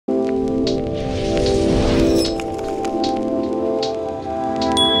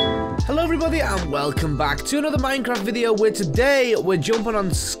welcome back to another Minecraft video where today we're jumping on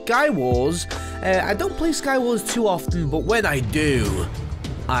Skywars. I don't play Skywars too often, but when I do,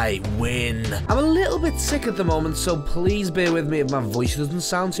 I win. I'm a little bit sick at the moment, so please bear with me if my voice doesn't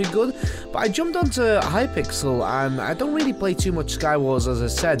sound too good. But I jumped onto hypixel and I don't really play too much Skywars, as I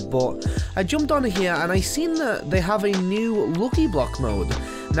said, but I jumped on here and I seen that they have a new Lucky Block mode.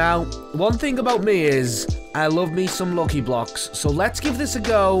 Now, one thing about me is I love me some Lucky Blocks, so let's give this a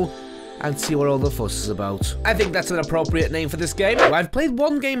go and see what all the fuss is about. I think that's an appropriate name for this game. I've played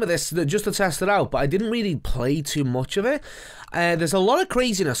one game of this just to test it out, but I didn't really play too much of it. There's a lot of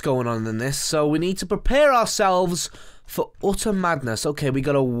craziness going on in this, so we need to prepare ourselves for utter madness. Okay, we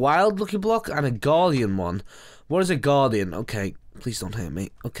got a wild Lucky Block and a Guardian one. What is a Guardian? Okay, please don't hurt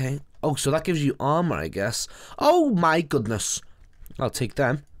me. Okay. Oh, so that gives you armor, I guess. Oh my goodness. I'll take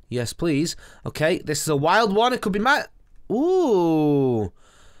them. Yes, please. Okay, this is a wild one. It could be mad. Ooh.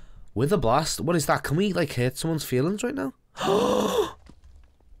 With a blast. What is that? Can we, like, hurt someone's feelings right now?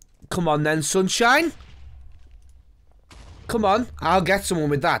 Come on, then, sunshine. Come on. I'll get someone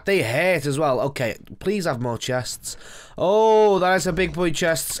with that. They hurt as well. Okay, please have more chests. Oh, that is a big boy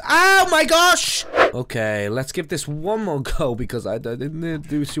chest. Oh, my gosh. Okay, let's give this one more go because I didn't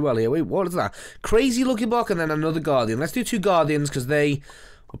do too well here. Wait, what is that? Crazy Lucky Block and then another Guardian. Let's do two Guardians because they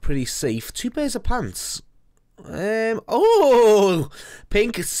were pretty safe. 2 pairs of pants. Oh,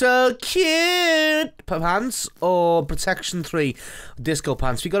 pink, so cute. Pants or protection 3, disco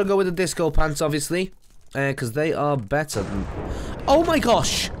pants. We gotta go with the disco pants, obviously, because they are better than. Oh my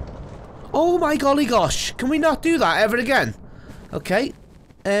gosh! Oh my golly gosh! Can we not do that ever again? Okay.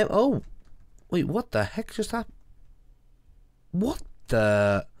 Oh, wait, what the heck just happened? What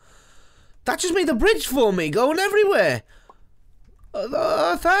the? That just made the bridge for me, going everywhere.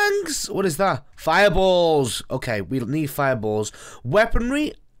 Thanks. What is that? Fireballs. Okay, we need fireballs.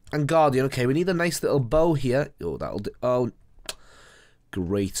 Weaponry and Guardian. Okay, we need a nice little bow here. Oh, that'll do. Oh,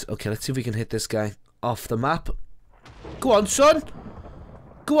 great. Okay, let's see if we can hit this guy off the map. Go on, son.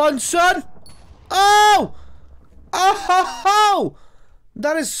 Go on, son. Oh! Oh, ho, ho!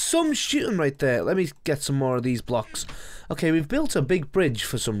 That is some shooting right there. Let me get some more of these blocks. Okay, we've built a big bridge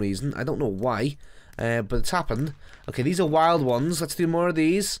for some reason. I don't know why. But it's happened. Okay, these are wild ones. Let's do more of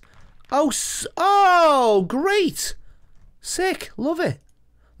these. Oh, oh, great. Sick. Love it.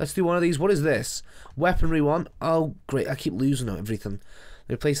 Let's do one of these. What is this? Weaponry one. Oh, great. I keep losing everything.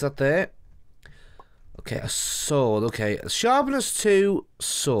 Replace that there. Okay, a sword. Okay, sharpness 2,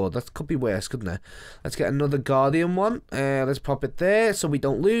 sword. That could be worse, couldn't it? Let's get another Guardian one. Let's pop it there so we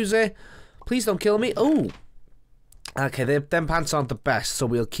don't lose it. Please don't kill me. Oh. Okay, them pants aren't the best, so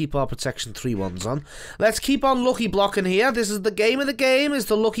we'll keep our protection 3 ones on. Let's keep on Lucky Blocking here. This is the game of the game. Is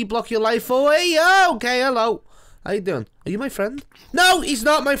to Lucky Block your life away. Oh, okay, hello. How you doing? Are you my friend? No, he's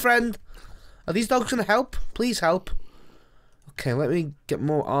not my friend. Are these dogs going to help? Please help. Okay, let me get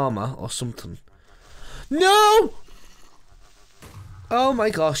more armor or something. No! Oh my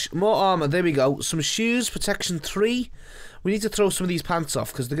gosh, more armor. There we go. Some shoes, protection 3. We need to throw some of these pants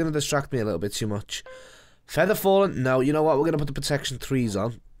off because they're going to distract me a little bit too much. Feather fallen. No, you know what? We're going to put the protection 3s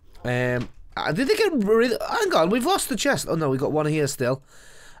on. Did they get rid of... Hang on, we've lost the chest. Oh no, we got one here still.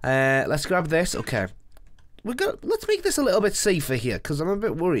 Let's grab this. Okay. Let's make this a little bit safer here, because I'm a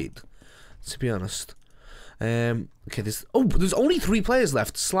bit worried, to be honest. Okay, there's only 3 players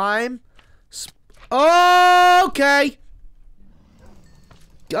left. Slime. Okay.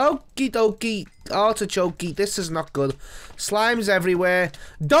 Okie dokie. Artichoke. This is not good. Slime's everywhere.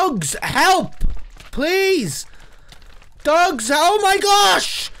 Dogs, help! Please! Dogs! Oh my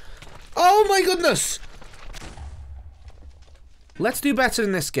gosh! Oh my goodness! Let's do better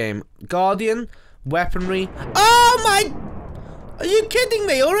in this game. Guardian, weaponry. Oh my... Are you kidding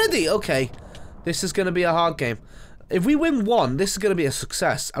me already? Okay. This is going to be a hard game. If we win 1, this is going to be a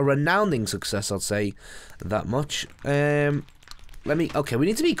success. A renowned success, I'll say that much. Okay, we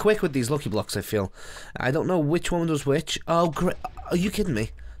need to be quick with these Lucky Blocks, I feel. I don't know which one does which. Oh, great. Are you kidding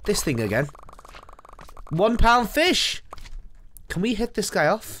me? This thing again. £1 fish. Can we hit this guy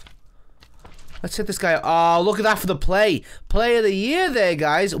off? Let's hit this guy. Oh, look at that for the play. Play of the year there,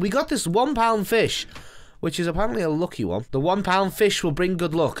 guys. We got this £1 fish, which is apparently a lucky one. The £1 fish will bring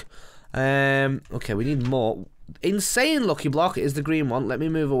good luck. Okay, we need more. Insane Lucky Block is the green one. Let me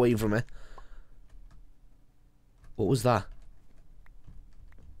move away from it. What was that?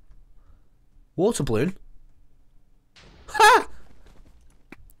 Water balloon? Ha!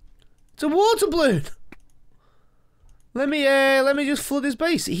 It's a water balloon. Let me just flood his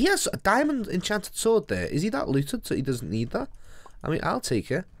base. He has a diamond enchanted sword there. Is he that looted so he doesn't need that? I mean, I'll take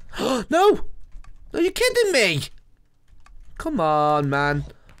it. No! Are you kidding me? Come on, man.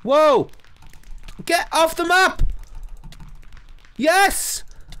 Whoa! Get off the map! Yes!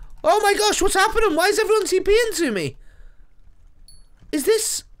 Oh my gosh, what's happening? Why is everyone TPing to me? Is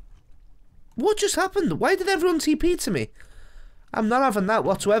this... What just happened? Why did everyone TP to me? I'm not having that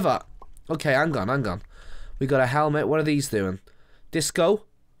whatsoever. Okay, hang on. We got a helmet. What are these doing? Disco.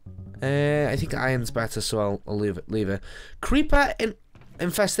 I think iron's better, so I'll leave it. Creeper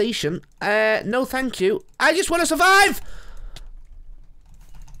infestation. No thank you. I just want to survive!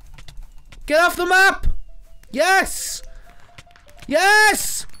 Get off the map! Yes!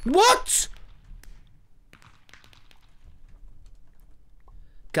 Yes! What?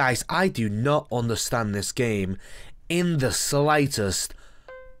 Guys, I do not understand this game in the slightest,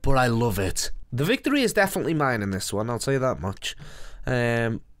 but I love it. The victory is definitely mine in this one, I'll tell you that much.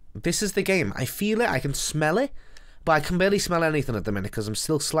 This is the game. I feel it, I can smell it, but I can barely smell anything at the minute because I'm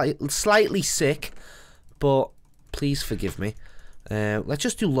still slightly sick, but please forgive me. Let's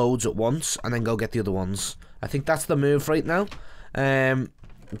just do loads at once and then go get the other ones. I think that's the move right now.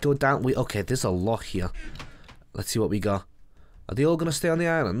 Go down. Okay, there's a lot here. Let's see what we got. Are they all going to stay on the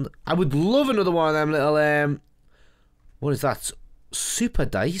island? I would love another one of them little, what is that? Super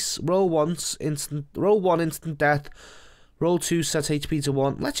dice. Roll one, instant death. Roll 2, set HP to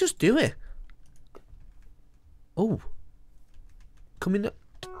 1. Let's just do it. Oh. Coming up.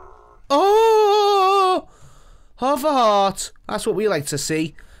 Oh! Half a heart. That's what we like to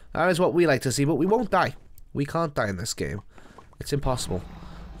see. That is what we like to see, but we won't die. We can't die in this game. It's impossible.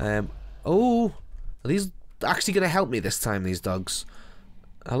 Oh. Are these actually going to help me this time, these dogs?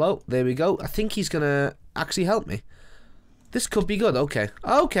 Hello? There we go. I think he's going to actually help me. This could be good. Okay.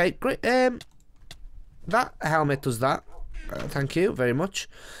 Okay, great. That helmet does that. Thank you very much.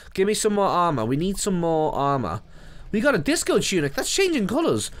 Give me some more armor. We need some more armor. We got a disco tunic. That's changing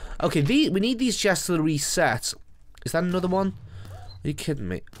colors. Okay, we need these chests to reset. Is that another one? Are you kidding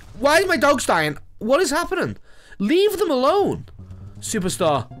me? Why is my dogs dying? What is happening? Leave them alone.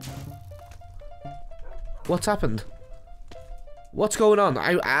 Superstar. What's happened? What's going on?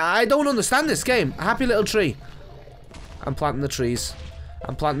 I don't understand this game. Happy little tree. I'm planting the trees.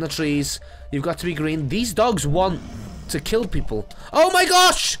 I'm planting the trees. You've got to be green. These dogs want to kill people. Oh my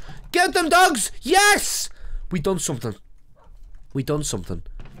gosh! Get them, dogs! Yes! We done something. We done something.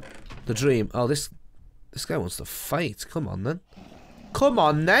 The dream. Oh, this guy wants to fight. Come on, then. Come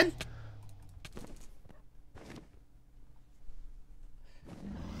on, then.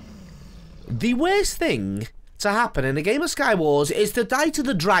 The worst thing to happen in a game of Skywars is to die to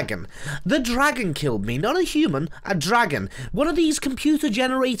the dragon. The dragon killed me, not a human, a dragon. One of these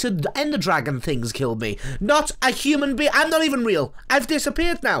computer-generated Ender Dragon things killed me, not a human being. I'm not even real. I've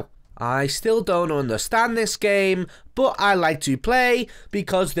disappeared now. I still don't understand this game, but I like to play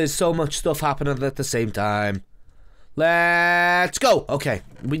because there's so much stuff happening at the same time. Let's go. Okay,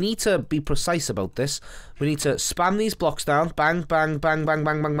 we need to be precise about this. We need to spam these blocks down. Bang, bang, bang, bang,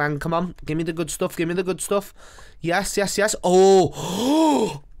 bang, bang, bang. Come on, give me the good stuff. Give me the good stuff. Yes, yes, yes.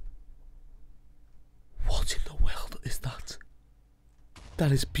 Oh, what in the world is that?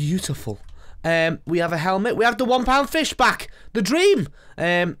 That is beautiful. We have a helmet. We have the £1 fish back. The dream.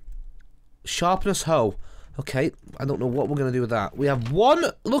 Sharpness hoe. Okay, I don't know what we're going to do with that. We have 1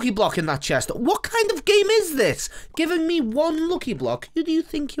 lucky block in that chest. What kind of game is this? Giving me 1 lucky block? Who do you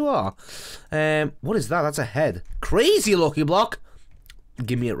think you are? What is that? That's a head. Crazy lucky block.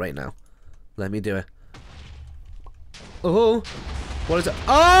 Give me it right now. Let me do it. Oh, what is it?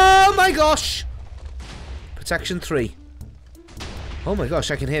 Oh my gosh. Protection 3. Oh my gosh,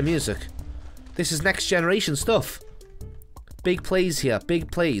 I can hear music. This is next generation stuff. Big plays here.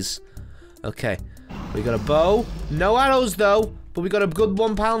 Big plays. Okay. We got a bow. No arrows, though. But we got a good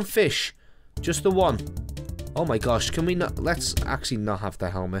 £1 fish. Just the 1. Oh, my gosh. Can we not... Let's actually not have the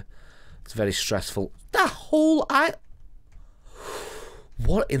helmet. It's very stressful. That whole...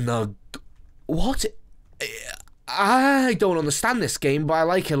 What in the... What? I don't understand this game, but I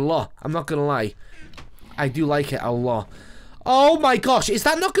like it a lot. I'm not going to lie. I do like it a lot. Oh, my gosh. Is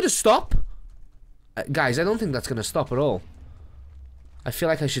that not going to stop? Guys, I don't think that's going to stop at all. I feel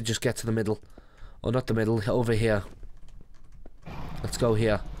like I should just get to the middle. Or not the middle, over here. Let's go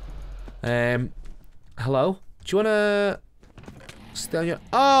here. Hello? Do you wanna stay on your...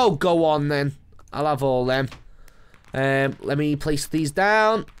 Oh, go on then. I'll have all them. Let me place these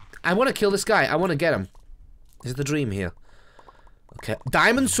down. I want to kill this guy. I want to get him. Is the dream here? Okay.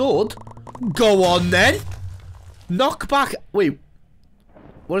 Diamond sword? Go on then. Knockback... Wait.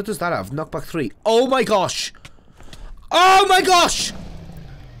 What does that have? Knockback 3. Oh my gosh. Oh my gosh.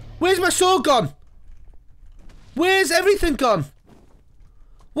 Where's my sword gone? Where's everything gone?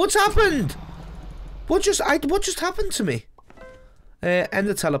 What's happened? What just happened to me? End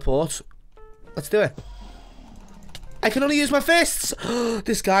the teleport. Let's do it. I can only use my fists.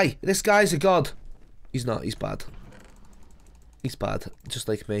 This guy's a god. He's not. He's bad. He's bad, just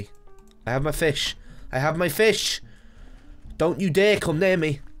like me. I have my fish. I have my fish. Don't you dare come near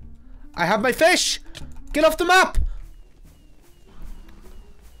me. I have my fish. Get off the map.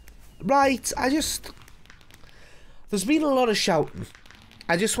 Right, there's been a lot of shouting.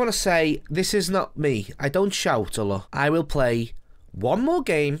 I just want to say, this is not me. I don't shout a lot. I will play one more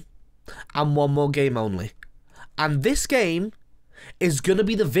game, and one more game only. And this game is going to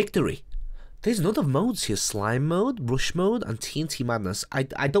be the victory. There's another modes here. Slime mode, rush mode, and TNT madness.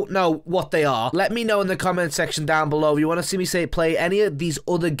 I don't know what they are. Let me know in the comment section down below if you want to see me play any of these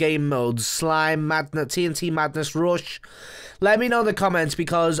other game modes. Slime, madness, TNT madness, rush. Let me know in the comments,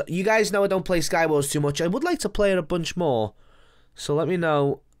 because you guys know I don't play Skywars too much. I would like to play it a bunch more. So let me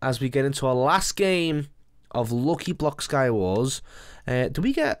know as we get into our last game of Lucky Block Skywars. Do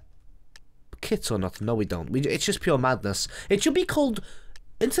we get kits or nothing? No, we don't. It's just pure madness. It should be called...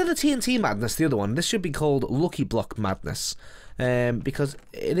 Instead of TNT Madness, the other one, this should be called Lucky Block Madness. Because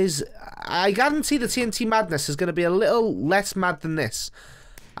it is... I guarantee the TNT Madness is going to be a little less mad than this.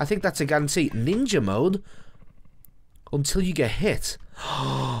 I think that's a guarantee. Ninja mode. Until you get hit.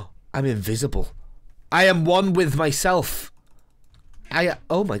 I'm invisible. I am one with myself.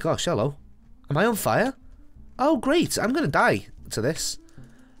 Oh my gosh, hello. Am I on fire? Oh great, I'm going to die to this.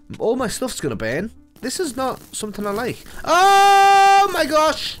 All my stuff's going to burn. This is not something I like. Oh my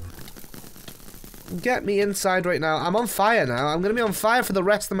gosh! Get me inside right now. I'm on fire now. I'm going to be on fire for the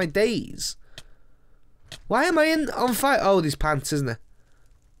rest of my days. Why am I on fire? Oh, these pants, isn't it?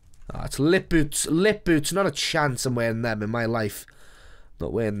 Oh, it's lip boots. Lip boots. Not a chance I'm wearing them in my life.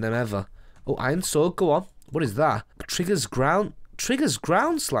 Not wearing them ever. Oh, iron sword. Go on. What is that? Triggers ground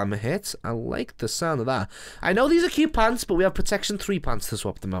slammer hit. I like the sound of that. I know these are cute pants, but we have protection 3 pants to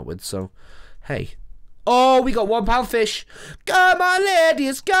swap them out with, so hey. Oh, we got £1 fish. Come on,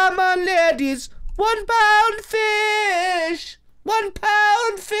 ladies. Come on, ladies. £1 fish.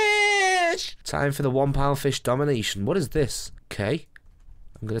 £1 fish. Time for the £1 fish domination. What is this? Okay.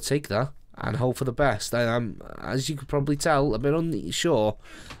 I'm going to take that and hope for the best. I am, as you could probably tell, a bit unsure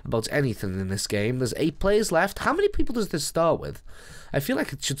about anything in this game. There's 8 players left. How many people does this start with? I feel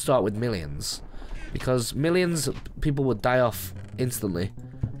like it should start with millions, because millions of people would die off instantly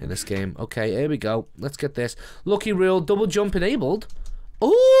in this game. Okay, here we go. Let's get this. Lucky rule, double jump enabled.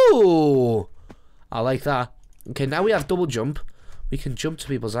 Ooh! I like that. Okay, now we have double jump. We can jump to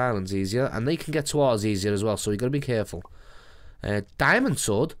people's islands easier, and they can get to ours easier as well, so you got to be careful. Diamond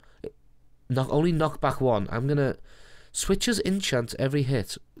sword. Only knockback 1. I'm going to... Switches enchant every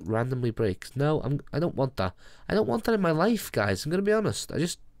hit. Randomly breaks. No, I don't want that. I don't want that in my life, guys. I'm going to be honest.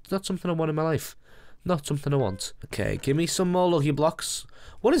 It's not something I want in my life. Not something I want. Okay, give me some more lucky blocks.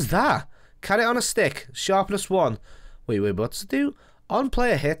 What is that? Carry on a stick. Sharpness 1. Wait, what's it do? On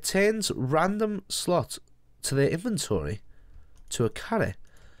player hit, turns random slot to their inventory to a carry.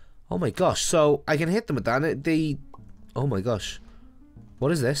 Oh my gosh. So, I can hit them with that. Oh my gosh.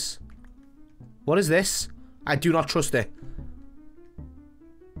 What is this? What is this? I do not trust it.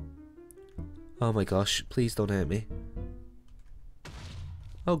 Oh my gosh. Please don't hurt me.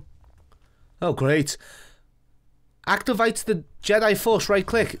 Oh great. Activates the Jedi Force. Right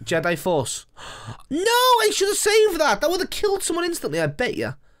click. Jedi Force. No! I should have saved that! That would have killed someone instantly, I bet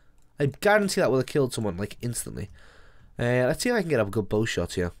you. I guarantee that would have killed someone, like, instantly. Let's see if I can get up a good bow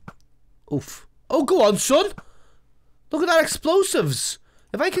shot here. Oof. Oh, go on, son! Look at that explosives!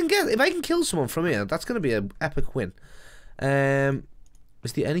 If I can kill someone from here, that's going to be an epic win.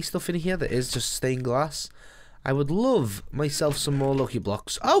 Is there any stuff in here that is just stained glass? I would love myself some more lucky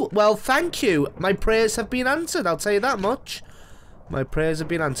blocks. Oh, well, thank you. My prayers have been answered, I'll tell you that much. My prayers have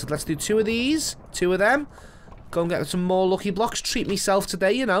been answered. Let's do 2 of these. 2 of them. Go and get some more lucky blocks. Treat myself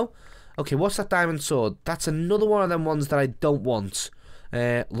today, you know. Okay, what's that diamond sword? That's another one of them ones that I don't want.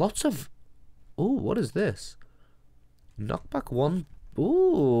 Lots of... Ooh, what is this? Knockback 1.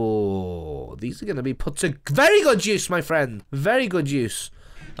 Ooh, these are going to be put to very good use, my friend. Very good use.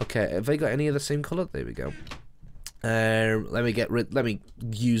 Okay, have they got any of the same colour? There we go. Let me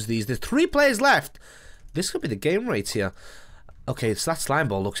use these. There's 3 players left. This could be the game rate here. Okay, so that slime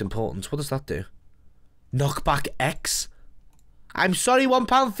ball looks important. What does that do? Knockback X. I'm sorry,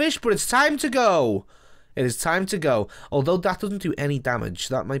 £1 fish, but it's time to go. It is time to go. Although that doesn't do any damage.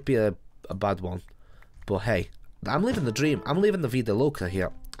 That might be a bad one. But hey, I'm living the dream. I'm living the vida loca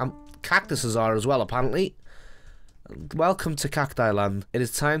here. Cactuses are as well, apparently. Welcome to Cacti Land. It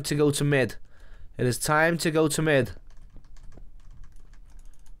is time to go to mid. It is time to go to mid.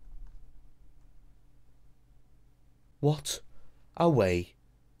 What? Away.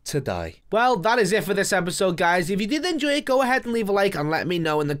 to die. Well, that is it for this episode, guys. If you did enjoy it, go ahead and leave a like and let me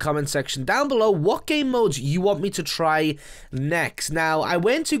know in the comment section down below what game modes you want me to try next. Now, I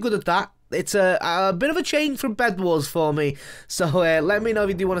weren't too good at that. It's a bit of a change from Bed Wars for me, so let me know if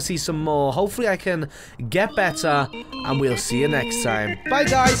you do want to see some more. Hopefully I can get better, and we'll see you next time. Bye,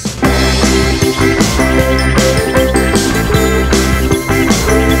 guys!